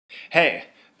Hey,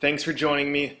 thanks for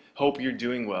joining me. Hope you're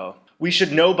doing well. We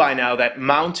should know by now that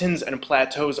mountains and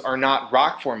plateaus are not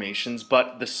rock formations,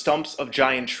 but the stumps of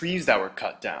giant trees that were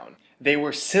cut down. They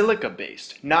were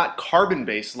silica-based, not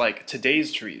carbon-based like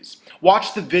today's trees.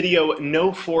 Watch the video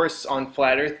No Forests on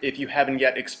Flat Earth if you haven't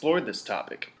yet explored this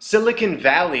topic. Silicon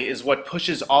Valley is what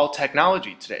pushes all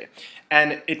technology today,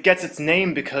 and it gets its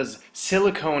name because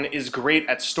silicone is great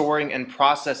at storing and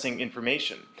processing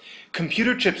information.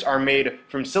 Computer chips are made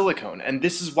from silicone, and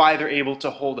this is why they're able to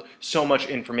hold so much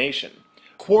information.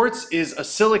 Quartz is a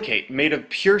silicate made of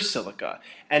pure silica,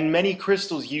 and many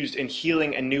crystals used in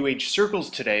healing and New Age circles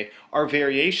today are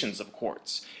variations of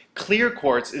quartz. Clear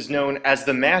quartz is known as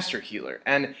the master healer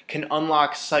and can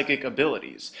unlock psychic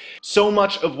abilities. So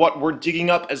much of what we're digging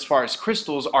up as far as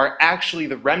crystals are actually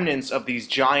the remnants of these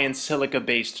giant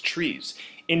silica-based trees.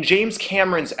 In James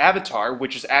Cameron's Avatar,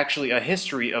 which is actually a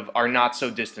history of our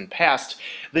not-so-distant past,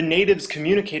 the natives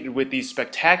communicated with these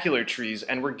spectacular trees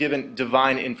and were given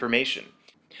divine information.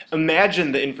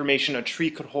 Imagine the information a tree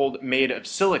could hold made of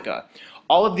silica.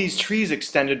 All of these trees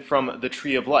extended from the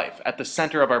Tree of Life at the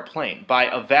center of our plane by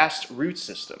a vast root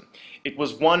system. It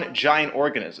was one giant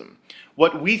organism.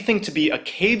 What we think to be a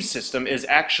cave system is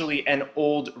actually an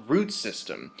old root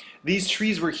system. These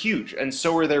trees were huge, and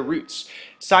so were their roots.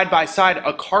 Side by side,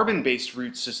 a carbon-based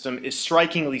root system is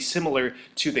strikingly similar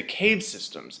to the cave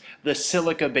systems, the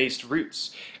silica-based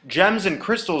roots. Gems and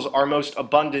crystals are most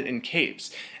abundant in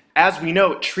caves. As we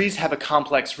know, trees have a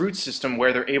complex root system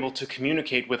where they're able to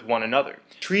communicate with one another.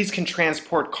 Trees can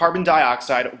transport carbon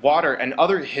dioxide, water, and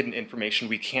other hidden information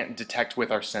we can't detect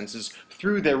with our senses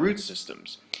through their root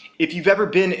systems. If you've ever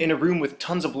been in a room with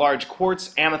tons of large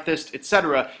quartz, amethyst,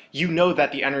 etc., you know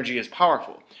that the energy is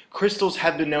powerful. Crystals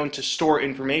have been known to store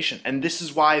information, and this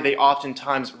is why they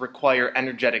oftentimes require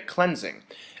energetic cleansing.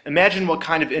 Imagine what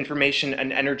kind of information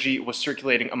and energy was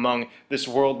circulating among this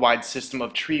worldwide system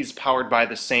of trees powered by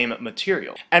the same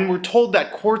material. And we're told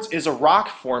that quartz is a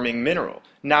rock-forming mineral.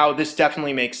 Now, this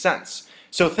definitely makes sense.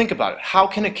 So think about it. How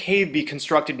can a cave be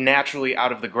constructed naturally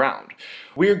out of the ground?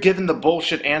 We're given the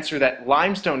bullshit answer that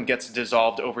limestone gets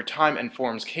dissolved over time and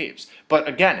forms caves. But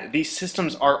again, these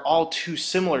systems are all too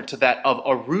similar to that of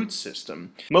a root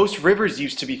system. Most rivers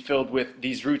used to be filled with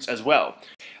these roots as well.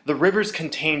 The rivers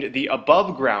contained the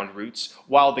above-ground roots,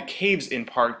 while the caves in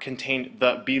part contained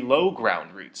the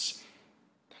below-ground roots.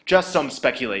 Just some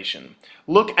speculation.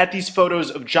 Look at these photos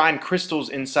of giant crystals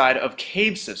inside of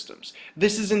cave systems.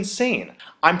 This is insane.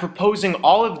 I'm proposing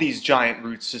all of these giant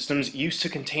root systems used to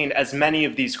contain as many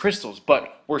of these crystals,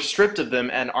 but were stripped of them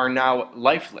and are now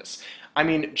lifeless. I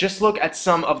mean, just look at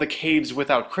some of the caves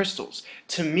without crystals.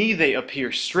 To me, they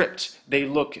appear stripped. They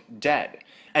look dead.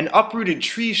 An uprooted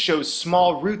tree shows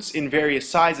small roots in various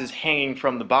sizes hanging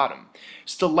from the bottom.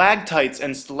 Stalactites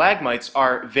and stalagmites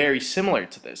are very similar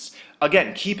to this.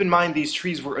 Again, keep in mind these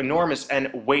trees were enormous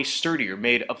and way sturdier,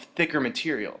 made of thicker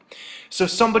material. So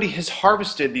somebody has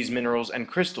harvested these minerals and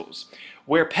crystals.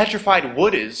 Where petrified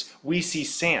wood is, we see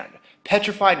sand.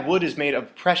 Petrified wood is made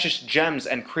of precious gems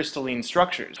and crystalline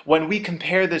structures. When we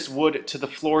compare this wood to the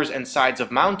floors and sides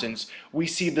of mountains, we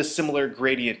see the similar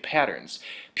gradient patterns.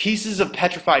 Pieces of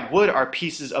petrified wood are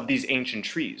pieces of these ancient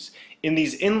trees. In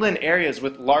these inland areas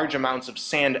with large amounts of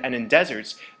sand and in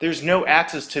deserts, there's no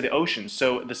access to the ocean,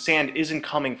 so the sand isn't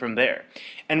coming from there.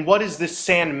 And what is this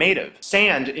sand made of?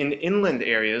 Sand in inland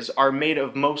areas are made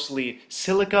of mostly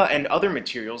silica and other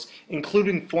materials,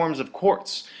 including forms of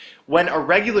quartz. When a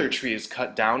regular tree is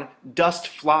cut down, dust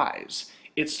flies.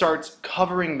 It starts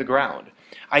covering the ground.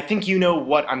 I think you know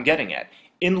what I'm getting at.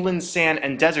 Inland sand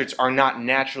and deserts are not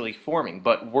naturally forming,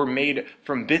 but were made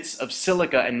from bits of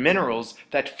silica and minerals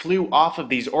that flew off of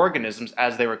these organisms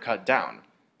as they were cut down.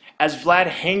 As Vlad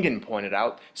Hangen pointed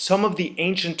out, some of the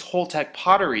ancient Toltec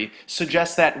pottery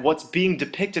suggests that what's being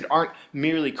depicted aren't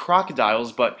merely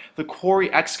crocodiles, but the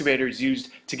quarry excavators used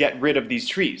to get rid of these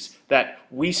trees, that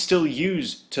we still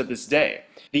use to this day.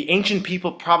 The ancient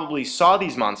people probably saw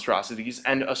these monstrosities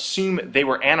and assume they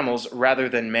were animals rather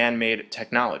than man-made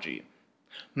technology.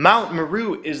 Mount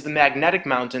Meru is the magnetic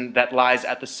mountain that lies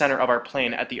at the center of our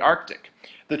plane at the Arctic.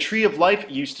 The Tree of Life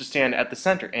used to stand at the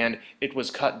center, and it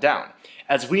was cut down.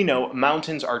 As we know,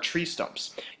 mountains are tree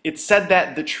stumps. It's said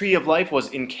that the Tree of Life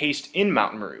was encased in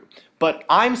Mount Meru, but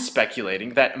I'm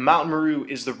speculating that Mount Meru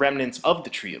is the remnants of the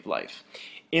Tree of Life.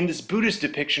 In this Buddhist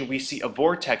depiction, we see a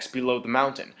vortex below the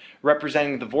mountain,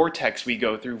 representing the vortex we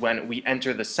go through when we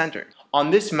enter the center.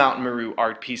 On this Mount Meru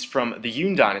art piece from the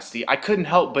Yuan dynasty, I couldn't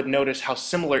help but notice how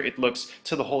similar it looks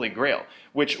to the Holy Grail,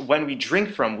 which when we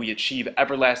drink from, we achieve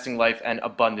everlasting life and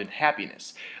abundant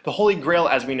happiness. The Holy Grail,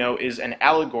 as we know, is an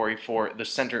allegory for the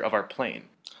center of our plane.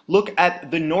 Look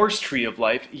at the Norse tree of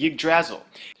life, Yggdrasil.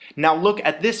 Now look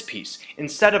at this piece.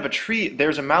 Instead of a tree,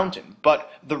 there's a mountain,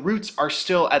 but the roots are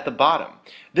still at the bottom.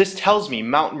 This tells me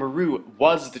Mount Meru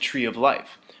was the tree of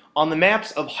life. On the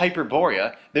maps of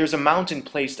Hyperborea, there's a mountain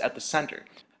placed at the center.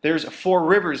 There's 4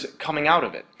 rivers coming out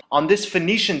of it. On this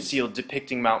Phoenician seal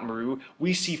depicting Mount Meru,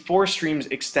 we see 4 streams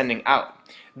extending out.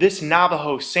 This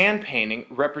Navajo sand painting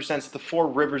represents the 4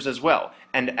 rivers as well,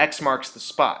 and X marks the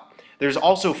spot. There's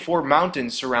also 4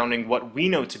 mountains surrounding what we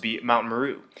know to be Mount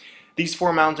Meru. These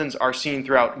 4 mountains are seen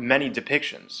throughout many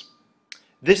depictions.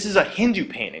 This is a Hindu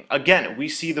painting. Again, we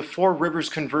see the 4 rivers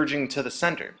converging to the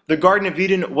center. The Garden of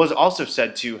Eden was also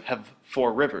said to have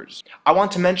 4 rivers. I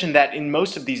want to mention that in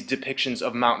most of these depictions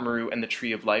of Mount Meru and the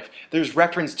Tree of Life, there's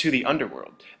reference to the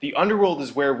underworld. The underworld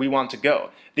is where we want to go.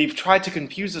 They've tried to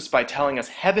confuse us by telling us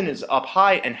heaven is up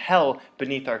high and hell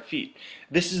beneath our feet.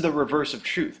 This is the reverse of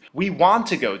truth. We want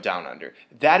to go down under.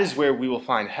 That is where we will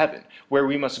find heaven, where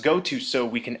we must go to so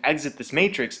we can exit this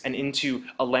matrix and into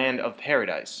a land of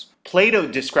paradise. Plato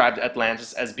described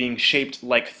Atlantis as being shaped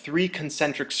like 3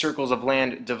 concentric circles of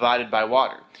land divided by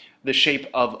water, the shape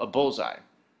of a bullseye.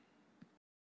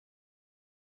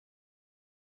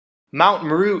 Mount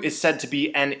Meru is said to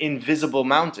be an invisible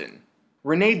mountain.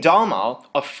 René Dalmal,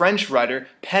 a French writer,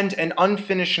 penned an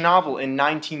unfinished novel in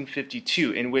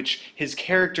 1952 in which his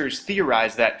characters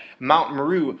theorize that Mount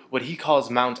Meru, what he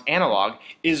calls Mount Analog,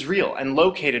 is real and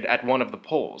located at one of the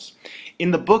poles.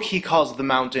 In the book he calls the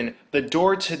mountain the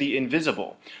door to the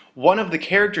invisible. One of the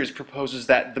characters proposes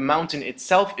that the mountain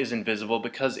itself is invisible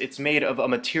because it's made of a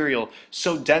material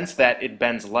so dense that it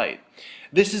bends light.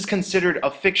 This is considered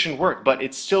a fiction work, but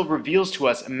it still reveals to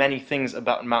us many things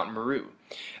about Mount Meru.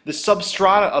 The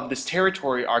substrata of this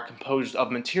territory are composed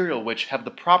of material which have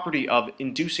the property of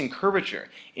inducing curvature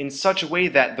in such a way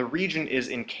that the region is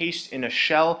encased in a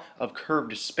shell of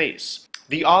curved space.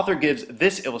 The author gives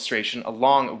this illustration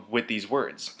along with these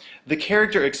words. The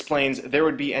character explains there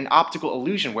would be an optical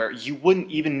illusion where you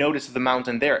wouldn't even notice the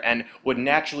mountain there and would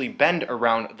naturally bend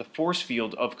around the force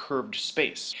field of curved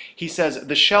space. He says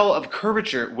the shell of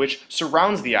curvature which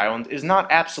surrounds the island is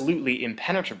not absolutely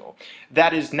impenetrable.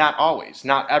 That is not always,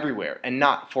 not everywhere, and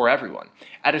not for everyone.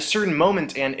 At a certain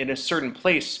moment and in a certain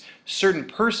place, certain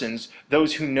persons,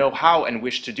 those who know how and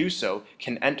wish to do so,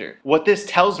 can enter. What this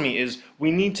tells me is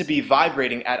we need to be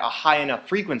vibrating at a high enough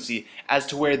frequency as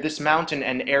to where this mountain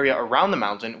and area around the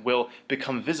mountain will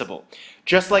become visible.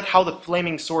 Just like how the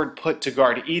flaming sword put to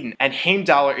guard Eden and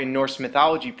Heimdallr in Norse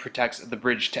mythology protects the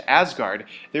bridge to Asgard,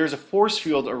 there is a force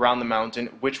field around the mountain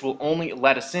which will only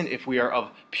let us in if we are of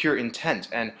pure intent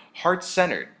and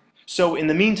heart-centered. So in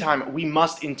the meantime, we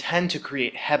must intend to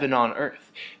create heaven on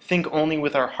earth. Think only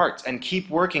with our hearts and keep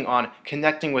working on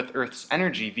connecting with Earth's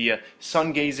energy via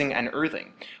sun-gazing and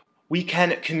earthing. We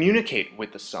can communicate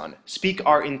with the sun, speak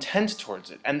our intent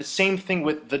towards it, and the same thing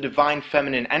with the divine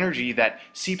feminine energy that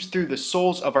seeps through the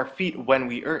soles of our feet when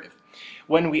we earth.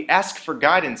 When we ask for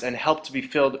guidance and help to be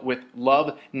filled with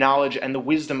love, knowledge, and the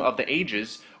wisdom of the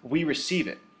ages, we receive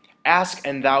it. Ask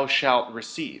and thou shalt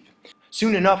receive.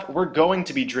 Soon enough, we're going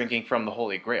to be drinking from the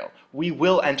Holy Grail. We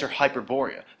will enter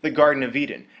Hyperborea, the Garden of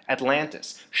Eden,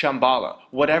 Atlantis, Shambhala,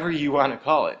 whatever you want to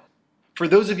call it. For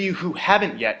those of you who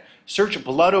haven't yet, search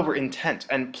blood over intent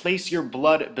and place your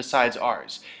blood beside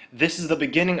ours. This is the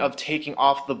beginning of taking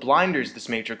off the blinders this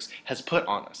matrix has put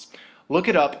on us. Look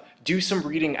it up, do some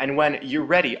reading, and when you're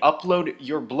ready, upload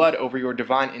your blood over your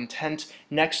divine intent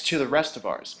next to the rest of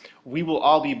ours. We will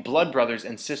all be blood brothers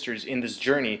and sisters in this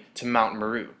journey to Mount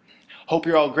Meru. Hope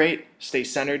you're all great. Stay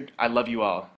centered. I love you all.